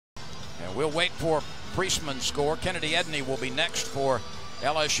And we'll wait for Priestman's score. Kennedi Edney will be next for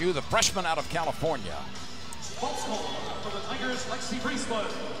LSU, the freshman out of California. False score for the Tigers, Lexi Priestman,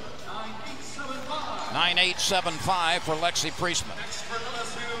 9.875. 9.875 for Lexi Priestman. Next for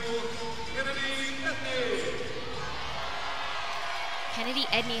LSU, Kennedi Edney. Kennedi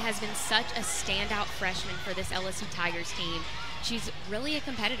Edney has been such a standout freshman for this LSU Tigers team. She's really a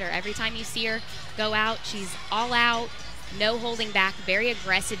competitor. Every time you see her go out, she's all out, no holding back, very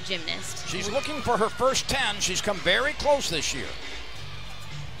aggressive gymnast. She's looking for her first 10. She's come very close this year.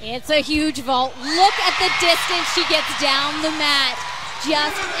 It's a huge vault. Look at the distance she gets down the mat.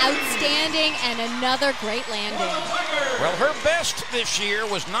 Just outstanding, and another great landing. Well, her best this year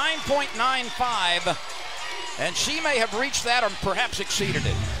was 9.95, and she may have reached that or perhaps exceeded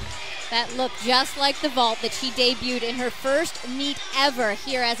it. That looked just like the vault that she debuted in her first meet ever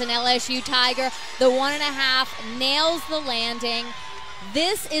here as an LSU Tiger. The 1.5 nails the landing.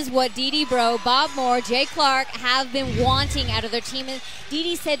 This is what Dee Bro, Bob Moore, Jay Clark have been wanting out of their team. And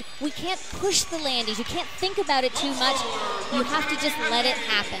Dee said, we can't push the landings. You can't think about it too much. You have to just let it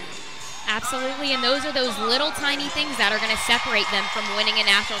happen. Absolutely, and those are those little tiny things that are going to separate them from winning a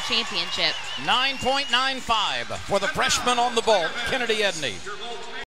national championship. 9.95 for the freshman on the vault, Kennedi Edney.